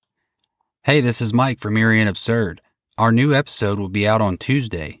Hey, this is Mike from Eerie and Absurd. Our new episode will be out on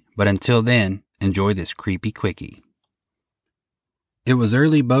Tuesday, but until then, enjoy this creepy quickie. It was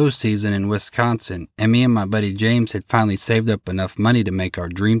early bow season in Wisconsin, and me and my buddy James had finally saved up enough money to make our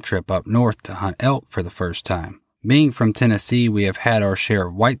dream trip up north to hunt elk for the first time. Being from Tennessee, we have had our share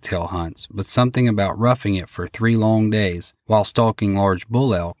of whitetail hunts, but something about roughing it for 3 long days while stalking large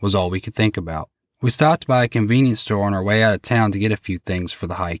bull elk was all we could think about. We stopped by a convenience store on our way out of town to get a few things for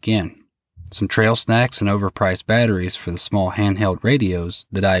the hike in. Some trail snacks and overpriced batteries for the small handheld radios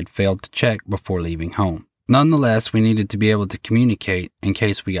that I had failed to check before leaving home. Nonetheless, we needed to be able to communicate in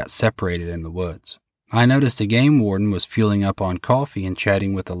case we got separated in the woods. I noticed a game warden was fueling up on coffee and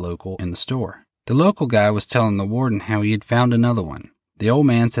chatting with a local in the store. The local guy was telling the warden how he had found another one. The old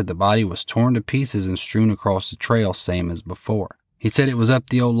man said the body was torn to pieces and strewn across the trail same as before. He said it was up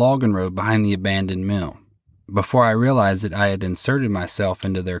the old logging road behind the abandoned mill. Before I realized it, I had inserted myself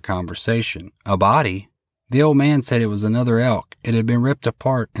into their conversation. A body? The old man said it was another elk. It had been ripped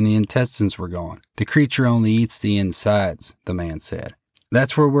apart and the intestines were gone. The creature only eats the insides, the man said.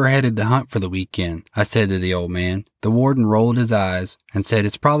 That's where we're headed to hunt for the weekend, I said to the old man. The warden rolled his eyes and said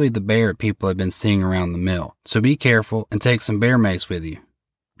it's probably the bear people have been seeing around the mill. So be careful and take some bear mace with you.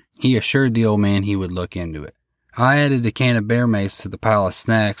 He assured the old man he would look into it. I added a can of bear mace to the pile of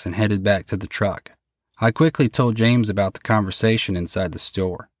snacks and headed back to the truck. I quickly told James about the conversation inside the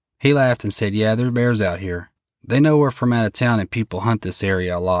store. He laughed and said, yeah, there are bears out here. They know we're from out of town and people hunt this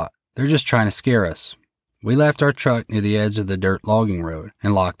area a lot. They're just trying to scare us. We left our truck near the edge of the dirt logging road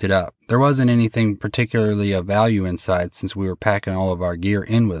and locked it up. There wasn't anything particularly of value inside since we were packing all of our gear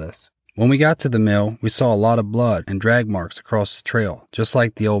in with us. When we got to the mill, we saw a lot of blood and drag marks across the trail, just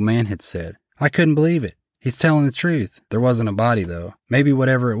like the old man had said. I couldn't believe it. He's telling the truth. There wasn't a body, though. Maybe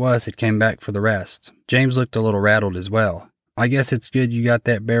whatever it was had came back for the rest. James looked a little rattled as well. I guess it's good you got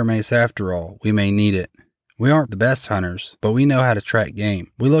that bear mace after all. We may need it. We aren't the best hunters, but we know how to track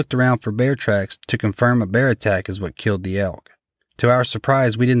game. We looked around for bear tracks to confirm a bear attack is what killed the elk. To our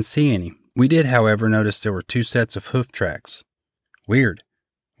surprise, we didn't see any. We did, however, notice there were 2 sets of hoof tracks. Weird.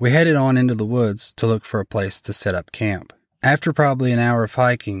 We headed on into the woods to look for a place to set up camp. After probably an hour of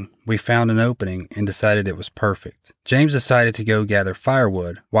hiking, we found an opening and decided it was perfect. James decided to go gather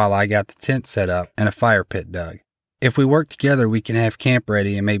firewood while I got the tent set up and a fire pit dug. If we work together, we can have camp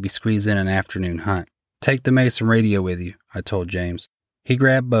ready and maybe squeeze in an afternoon hunt. Take the mace and radio with you, I told James. He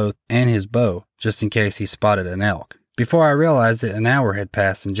grabbed both and his bow just in case he spotted an elk. Before I realized it, an hour had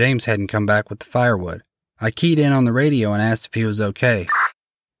passed and James hadn't come back with the firewood. I keyed in on the radio and asked if he was okay.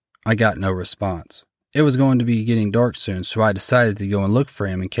 I got no response. It was going to be getting dark soon, so I decided to go and look for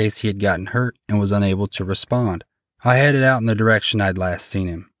him in case he had gotten hurt and was unable to respond. I headed out in the direction I'd last seen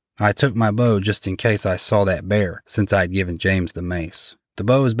him. I took my bow just in case I saw that bear, since I had given James the mace. The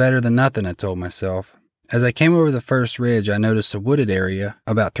bow is better than nothing, I told myself. As I came over the first ridge, I noticed a wooded area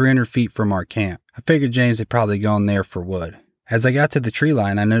about 300 feet from our camp. I figured James had probably gone there for wood. As I got to the tree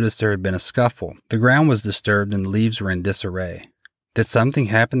line, I noticed there had been a scuffle. The ground was disturbed and the leaves were in disarray. Did something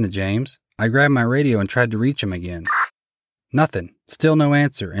happen to James? I grabbed my radio and tried to reach him again. Nothing. Still no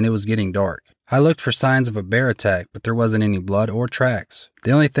answer, and it was getting dark. I looked for signs of a bear attack, but there wasn't any blood or tracks.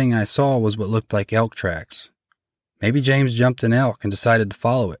 The only thing I saw was what looked like elk tracks. Maybe James jumped an elk and decided to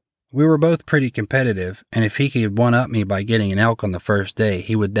follow it. We were both pretty competitive, and if he could one-up me by getting an elk on the first day,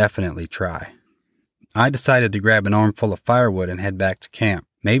 he would definitely try. I decided to grab an armful of firewood and head back to camp.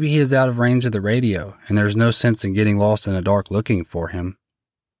 Maybe he is out of range of the radio, and there's no sense in getting lost in the dark looking for him.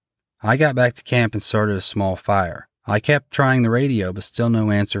 I got back to camp and started a small fire. I kept trying the radio, but still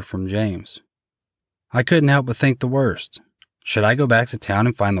no answer from James. I couldn't help but think the worst. Should I go back to town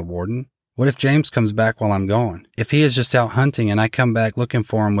and find the warden? What if James comes back while I'm gone? If he is just out hunting and I come back looking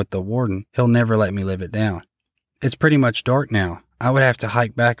for him with the warden, he'll never let me live it down. It's pretty much dark now. I would have to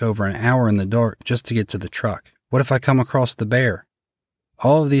hike back over an hour in the dark just to get to the truck. What if I come across the bear?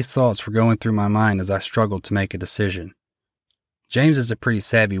 All of these thoughts were going through my mind as I struggled to make a decision. James is a pretty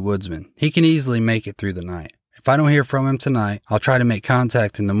savvy woodsman. He can easily make it through the night. If I don't hear from him tonight, I'll try to make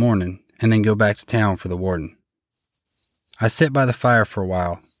contact in the morning and then go back to town for the warden. I sit by the fire for a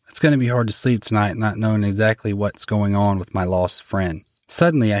while. It's going to be hard to sleep tonight not knowing exactly what's going on with my lost friend.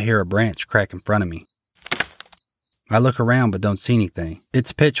 Suddenly I hear a branch crack in front of me. I look around but don't see anything.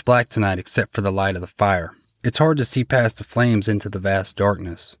 It's pitch black tonight except for the light of the fire. It's hard to see past the flames into the vast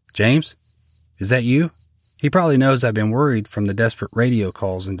darkness. James? Is that you? He probably knows I've been worried from the desperate radio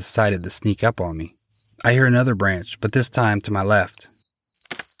calls and decided to sneak up on me. I hear another branch, but this time to my left.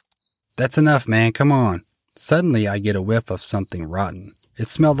 That's enough, man. Come on. Suddenly I get a whiff of something rotten. It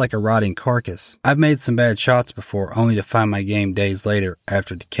smelled like a rotting carcass. I've made some bad shots before, only to find my game days later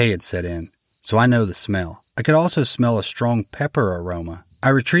after decay had set in, so I know the smell. I could also smell a strong pepper aroma. I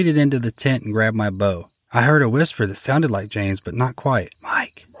retreated into the tent and grabbed my bow. I heard a whisper that sounded like James, but not quite.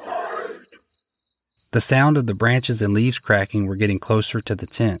 Mike. The sound of the branches and leaves cracking were getting closer to the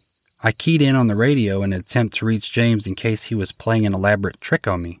tent. I keyed in on the radio in an attempt to reach James in case he was playing an elaborate trick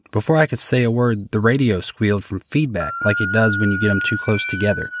on me. Before I could say a word, the radio squealed from feedback like it does when you get them too close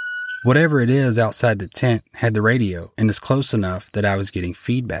together. Whatever it is outside the tent had the radio and is close enough that I was getting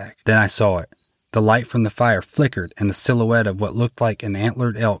feedback. Then I saw it. The light from the fire flickered and the silhouette of what looked like an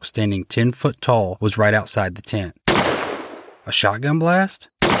antlered elk standing 10 foot tall was right outside the tent. A shotgun blast?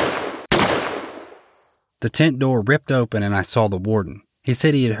 The tent door ripped open and I saw the warden. He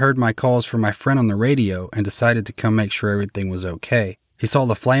said he had heard my calls from my friend on the radio and decided to come make sure everything was okay. He saw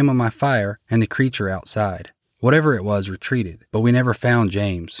the flame on my fire and the creature outside. Whatever it was retreated, but we never found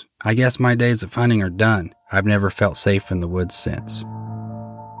James. I guess my days of hunting are done. I've never felt safe in the woods since.